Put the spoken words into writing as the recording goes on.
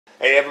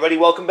Hey everybody,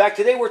 welcome back.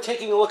 Today we're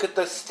taking a look at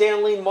the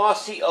Stanley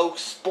Mossy Oak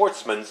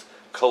Sportsman's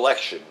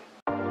collection.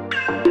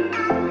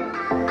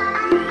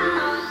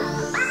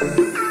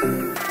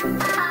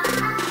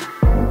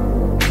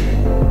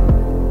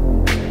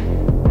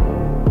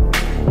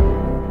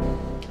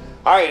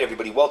 Alright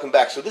everybody, welcome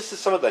back. So this is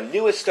some of the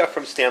newest stuff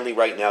from Stanley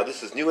right now.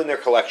 This is new in their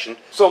collection.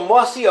 So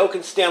Mossy Oak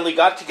and Stanley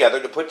got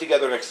together to put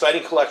together an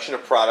exciting collection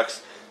of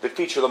products that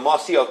feature the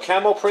Mossy Oak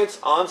camo prints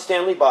on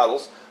Stanley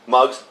bottles,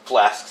 mugs,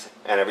 flasks,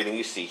 and everything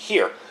you see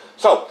here.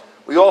 So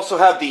we also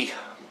have the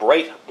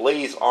bright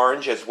blaze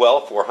orange as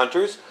well for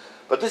hunters.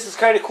 But this is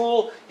kind of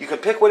cool. You can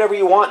pick whatever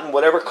you want in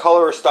whatever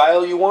color or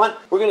style you want.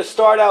 We're going to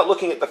start out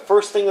looking at the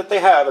first thing that they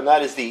have, and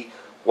that is the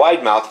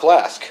wide mouth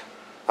flask.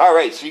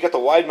 Alright, so you got the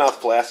wide mouth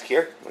flask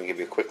here. I'm going to give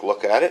you a quick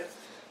look at it.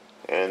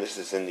 And this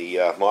is in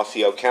the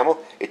Mossy Oak camo.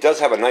 It does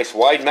have a nice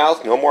wide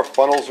mouth. No more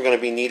funnels are going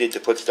to be needed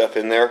to put stuff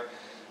in there.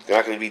 It's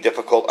not going to be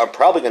difficult. I'm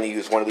probably going to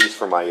use one of these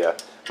for my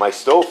my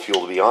stove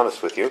fuel, to be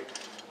honest with you.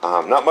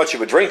 Not much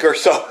of a drinker,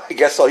 so I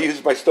guess I'll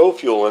use my stove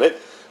fuel in it.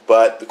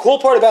 But the cool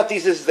part about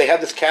these is they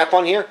have this cap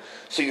on here,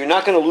 so you're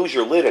not going to lose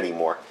your lid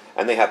anymore.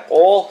 And they have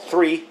all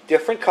three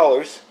different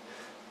colors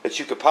that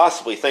you could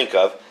possibly think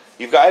of.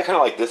 I kind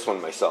of like this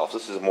one myself.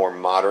 This is a more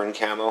modern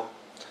camo,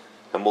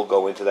 and we'll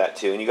go into that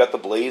too. And you got the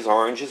blaze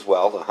orange as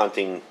well, the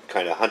hunting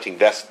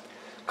vest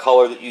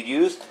color that you'd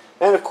use,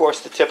 and of course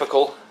the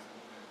typical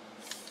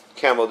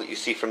camo that you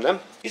see from them.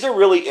 These are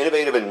really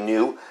innovative and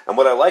new, and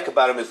what I like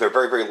about them is they're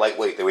very, very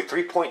lightweight. They weigh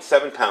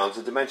 3.7 pounds.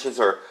 The dimensions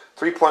are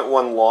 3.1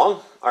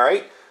 long, all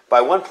right,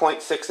 by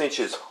 1.6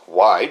 inches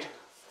wide,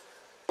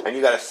 and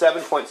you got a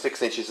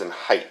 7.6 inches in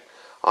height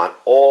on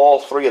all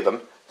three of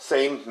them.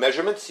 Same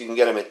measurements. You can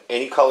get them in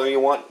any color you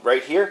want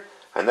right here,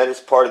 and that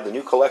is part of the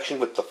new collection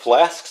with the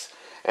flasks.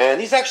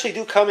 And these actually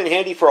do come in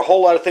handy for a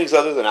whole lot of things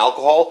other than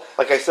alcohol.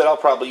 Like I said, I'll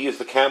probably use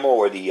the camo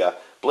or the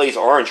blaze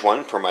orange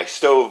one for my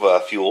stove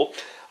fuel,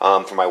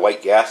 for my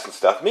white gas and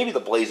stuff. Maybe the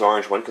blaze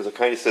orange one because it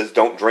kind of says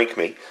 "Don't drink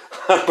me."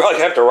 I'm probably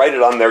gonna have to write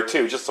it on there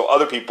too, just so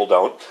other people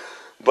don't.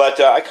 But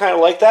I kind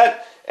of like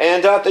that,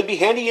 and they'd be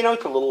handy, you know,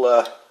 put a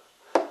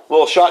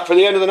little shot for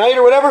the end of the night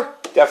or whatever.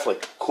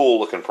 Definitely cool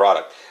looking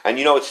product. And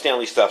you know it's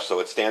Stanley stuff, so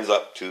it stands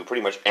up to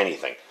pretty much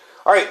anything.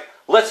 Alright,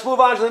 let's move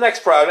on to the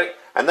next product,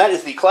 and that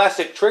is the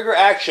classic Trigger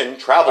Action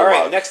Travel Mug.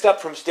 Alright, next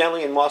up from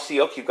Stanley and Mossy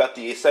Oak, you've got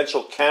the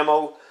essential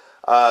camo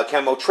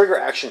Trigger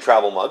Action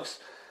Travel Mugs.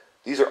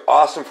 These are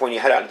awesome for when you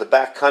head out to the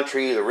back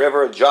country, the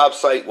river, a job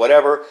site,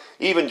 whatever,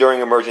 even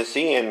during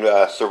emergency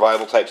and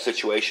survival type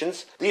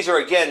situations. These are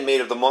again made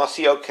of the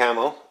Mossy Oak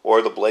camo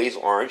or the blaze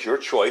orange, your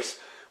choice,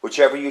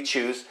 whichever you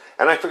choose.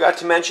 And I forgot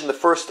to mention the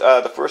first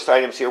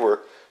items here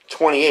were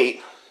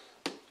 28.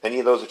 Any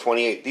of those are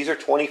 28. These are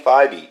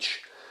 25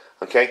 each.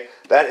 Okay,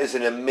 that is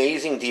an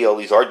amazing deal.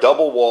 These are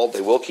double walled. They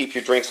will keep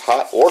your drinks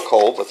hot or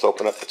cold. Let's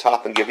open up the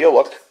top and give you a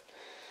look.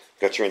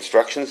 Got your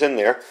instructions in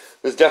there.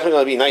 This is definitely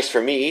going to be nice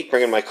for me,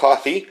 bringing my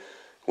coffee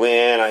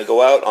when I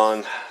go out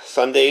on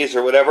Sundays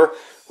or whatever,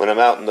 when I'm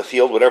out in the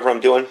field, whatever I'm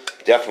doing.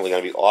 Definitely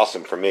going to be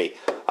awesome for me.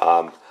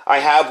 I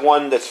have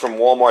one that's from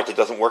Walmart that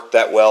doesn't work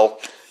that well.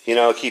 You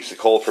know, it keeps it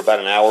cold for about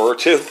an hour or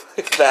two,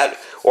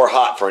 or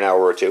hot for an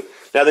hour or two.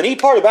 Now, the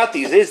neat part about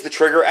these is the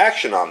trigger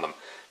action on them.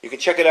 You can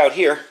check it out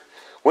here.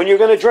 When you're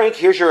going to drink,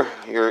 here's your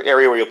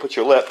area where you'll put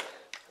your lip,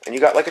 and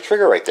you got like a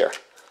trigger right there.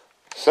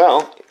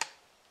 So,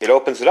 it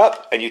opens it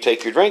up, and you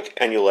take your drink,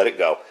 and you let it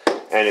go.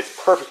 And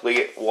it's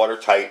perfectly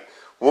watertight.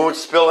 Won't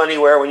spill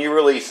anywhere when you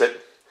release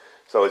it.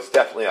 So it's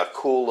definitely a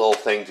cool little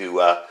thing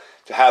to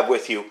have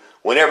with you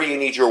whenever you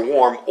need your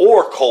warm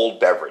or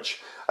cold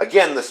beverage.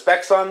 Again, the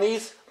specs on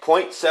these,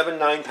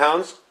 0.79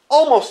 pounds,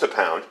 almost a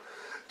pound.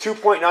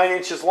 2.9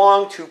 inches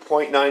long,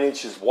 2.9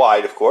 inches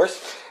wide, of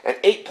course, and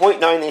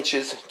 8.9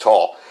 inches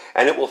tall.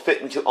 And it will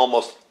fit into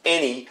almost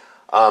any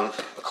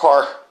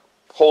car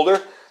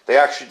holder. They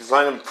actually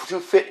design them to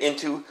fit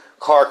into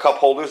car cup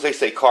holders. They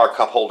say car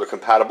cup holder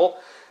compatible.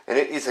 And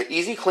it is an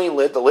easy clean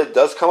lid. The lid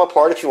does come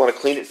apart if you want to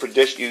clean it for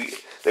dish.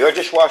 They are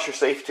dishwasher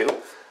safe too.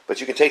 But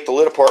you can take the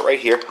lid apart right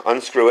here,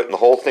 unscrew it, and the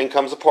whole thing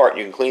comes apart. And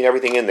you can clean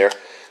everything in there.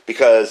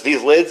 Because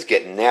these lids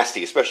get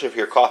nasty, especially if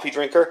you're a coffee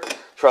drinker.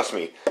 Trust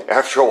me,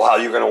 after a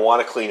while you're going to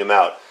want to clean them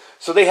out.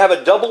 So they have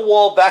a double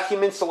wall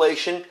vacuum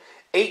insulation,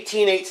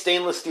 18/8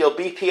 stainless steel,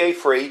 BPA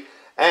free,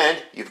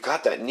 and you've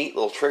got that neat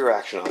little trigger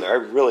action on there. I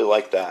really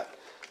like that.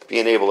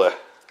 Being able to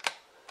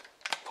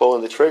pull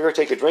in the trigger,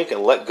 take a drink,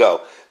 and let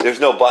go. There's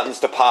no buttons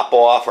to pop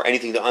off or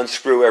anything to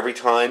unscrew every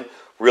time.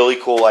 Really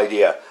cool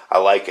idea. I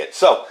like it.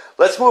 So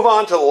let's move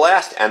on to the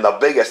last and the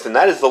biggest, and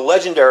that is the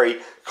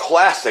legendary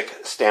classic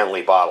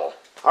Stanley bottle.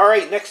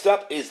 Alright, next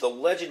up is the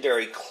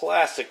legendary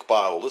classic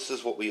bottle. This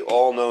is what we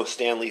all know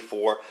Stanley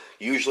for.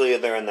 Usually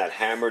they're in that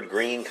hammered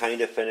green kind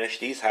of finish.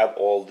 These have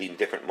all the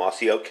different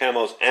Mossy Oak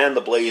camos and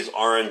the blaze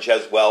orange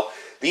as well.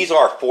 These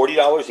are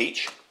 $40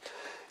 each.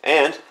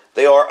 And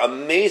they are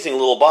amazing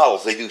little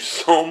bottles. They do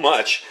so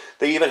much.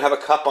 They even have a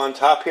cup on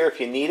top here if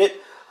you need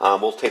it.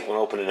 We'll take one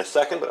open in a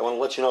second, but I want to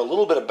let you know a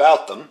little bit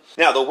about them.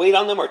 Now, the weight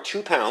on them are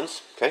 2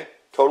 pounds, okay,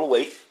 total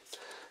weight.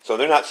 So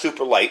they're not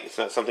super light. It's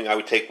not something I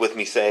would take with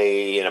me,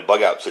 say, in a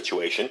bug out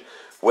situation.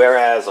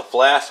 Whereas a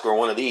flask or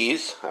one of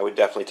these, I would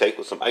definitely take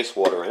with some ice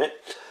water in it.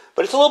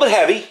 But it's a little bit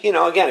heavy. You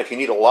know, again, if you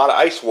need a lot of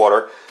ice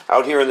water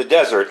out here in the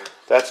desert,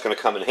 that's going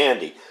to come in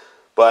handy.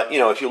 But, you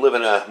know, if you live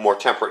in a more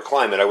temperate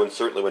climate, I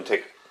certainly wouldn't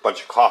take a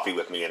bunch of coffee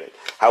with me in it.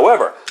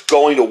 However,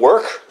 going to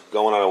work,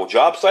 going on a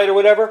job site or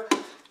whatever,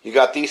 you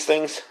got these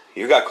things,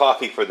 you got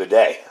coffee for the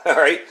day. All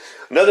right?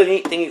 Another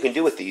neat thing you can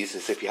do with these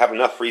is if you have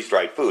enough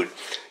freeze-dried food,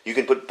 you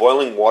can put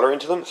boiling water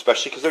into them,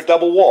 especially because they're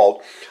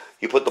double-walled.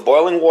 You put the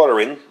boiling water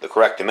in, the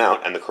correct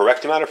amount, and the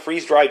correct amount of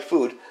freeze-dried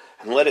food,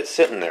 and let it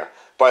sit in there.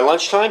 By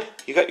lunchtime,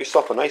 you got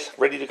yourself a nice,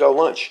 ready-to-go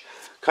lunch.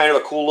 Kind of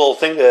a cool little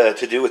thing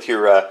to do with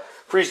your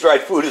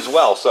freeze-dried food as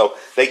well. So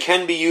they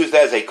can be used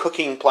as a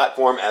cooking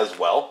platform as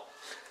well.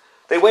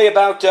 They weigh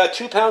about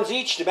 2 pounds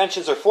each.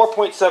 Dimensions are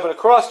 4.7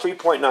 across,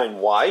 3.9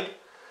 wide,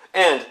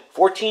 and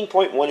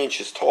 14.1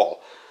 inches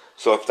tall.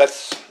 So if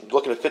that's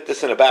looking to fit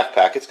this in a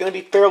backpack, it's going to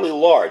be fairly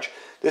large.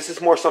 This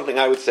is more something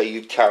I would say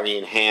you'd carry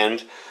in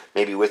hand,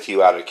 maybe with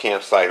you out at a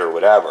campsite or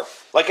whatever.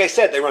 Like I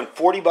said, they run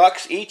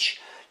 $40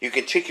 each. You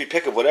can take your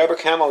pick of whatever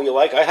camo you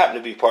like. I happen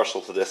to be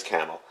partial to this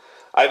camo.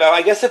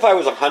 I guess if I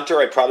was a hunter,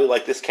 I'd probably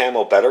like this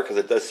camo better because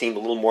it does seem a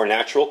little more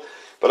natural.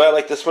 But I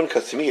like this one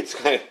because to me it's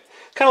kind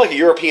of like a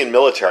European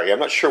military. I'm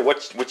not sure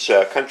which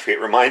country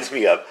it reminds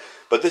me of.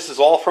 But this is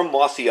all from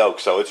Mossy oak,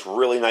 so it's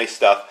really nice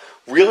stuff.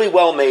 Really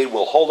well made,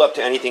 will hold up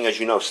to anything. As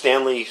you know,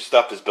 Stanley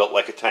stuff is built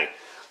like a tank.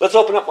 Let's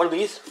open up one of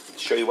these and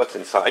show you what's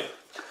inside.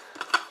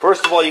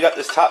 First of all, you got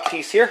this top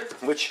piece here,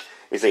 which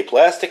is a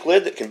plastic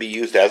lid that can be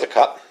used as a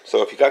cup.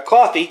 So if you got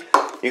coffee,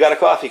 you got a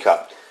coffee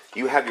cup.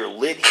 You have your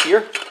lid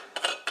here.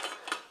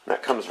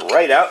 That comes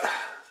right out.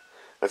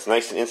 That's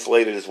nice and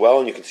insulated as well,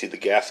 and you can see the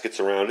gaskets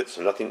around it,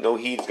 so no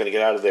heat is going to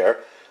get out of there.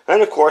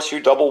 And of course,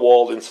 your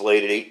double-walled,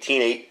 insulated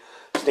 18/8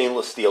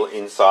 stainless steel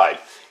inside.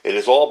 It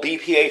is all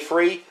BPA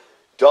free,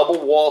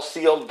 double wall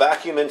sealed,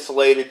 vacuum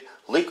insulated,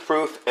 leak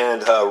proof,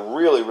 and a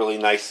really, really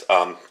nice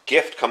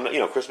gift coming. You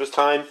know, Christmas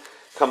time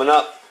coming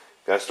up.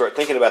 Got to start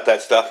thinking about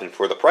that stuff, and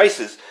for the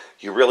prices,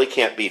 you really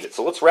can't beat it.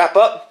 So let's wrap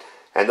up,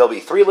 and there'll be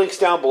 3 links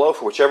down below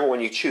for whichever one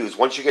you choose.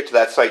 Once you get to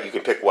that site, you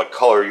can pick what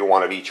color you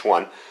want of each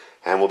one,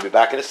 and we'll be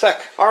back in a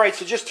sec. All right,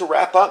 so just to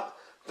wrap up,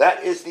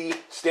 that is the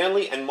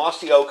Stanley and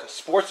Mossy Oak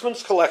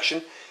Sportsman's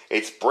Collection.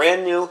 It's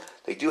brand new.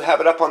 They do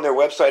have it up on their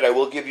website. I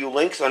will give you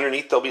links.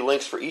 Underneath, there'll be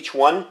links for each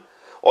one.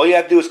 All you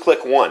have to do is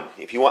click one.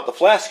 If you want the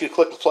flask, you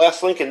click the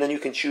flask link, and then you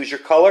can choose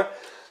your color.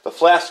 The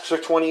flasks are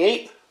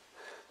 28.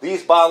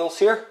 These bottles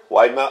here,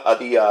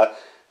 the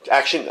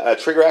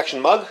trigger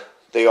action mug,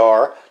 they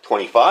are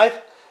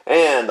 25.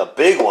 And the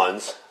big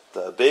ones,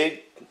 the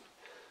big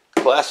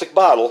classic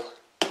bottle,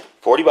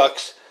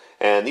 $40.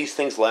 And these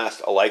things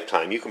last a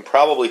lifetime. You can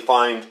probably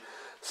find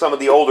some of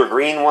the older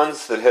green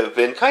ones that have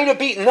been kind of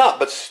beaten up,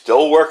 but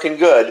still working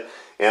good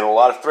in a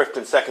lot of thrift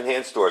and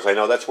secondhand stores. I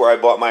know that's where I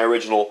bought my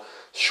original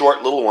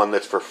short little one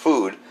that's for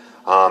food.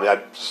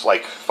 It's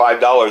like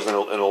 $5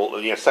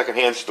 in a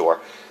secondhand store.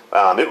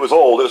 It was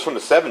old. It was from the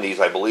 70s,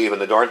 I believe,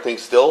 and the darn thing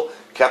still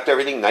kept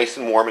everything nice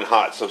and warm and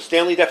hot. So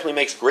Stanley definitely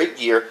makes great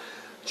gear.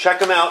 Check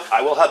them out.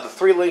 I will have the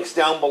 3 links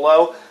down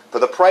below. For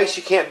the price,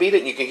 you can't beat it,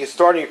 and you can get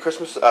started your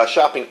Christmas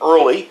shopping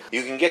early.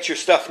 You can get your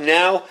stuff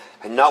now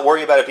and not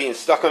worry about it being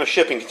stuck on a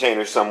shipping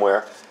container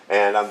somewhere.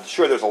 And I'm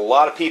sure there's a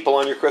lot of people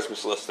on your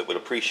Christmas list that would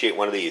appreciate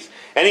one of these.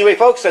 Anyway,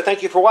 folks, I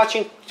thank you for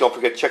watching. Don't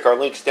forget to check our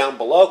links down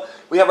below.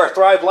 We have our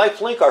Thrive Life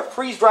link, our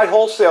freeze-dried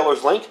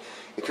wholesalers link.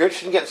 If you're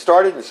interested in getting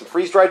started in some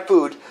freeze-dried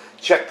food,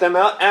 check them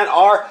out. And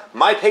our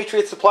My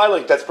Patriot Supply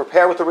link, that's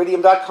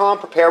preparewithiridium.com,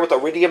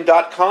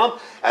 preparewithiridium.com,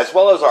 as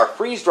well as our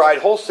freeze-dried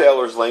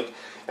wholesalers link.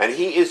 And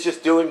he is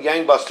just doing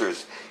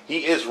gangbusters.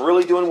 He is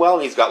really doing well,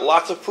 and he's got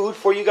lots of food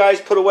for you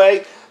guys put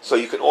away. So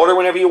you can order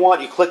whenever you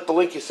want. You click the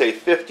link, you save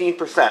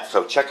 15%.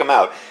 So check them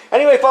out.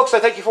 Anyway, folks, I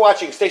thank you for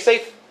watching. Stay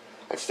safe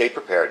and stay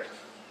prepared.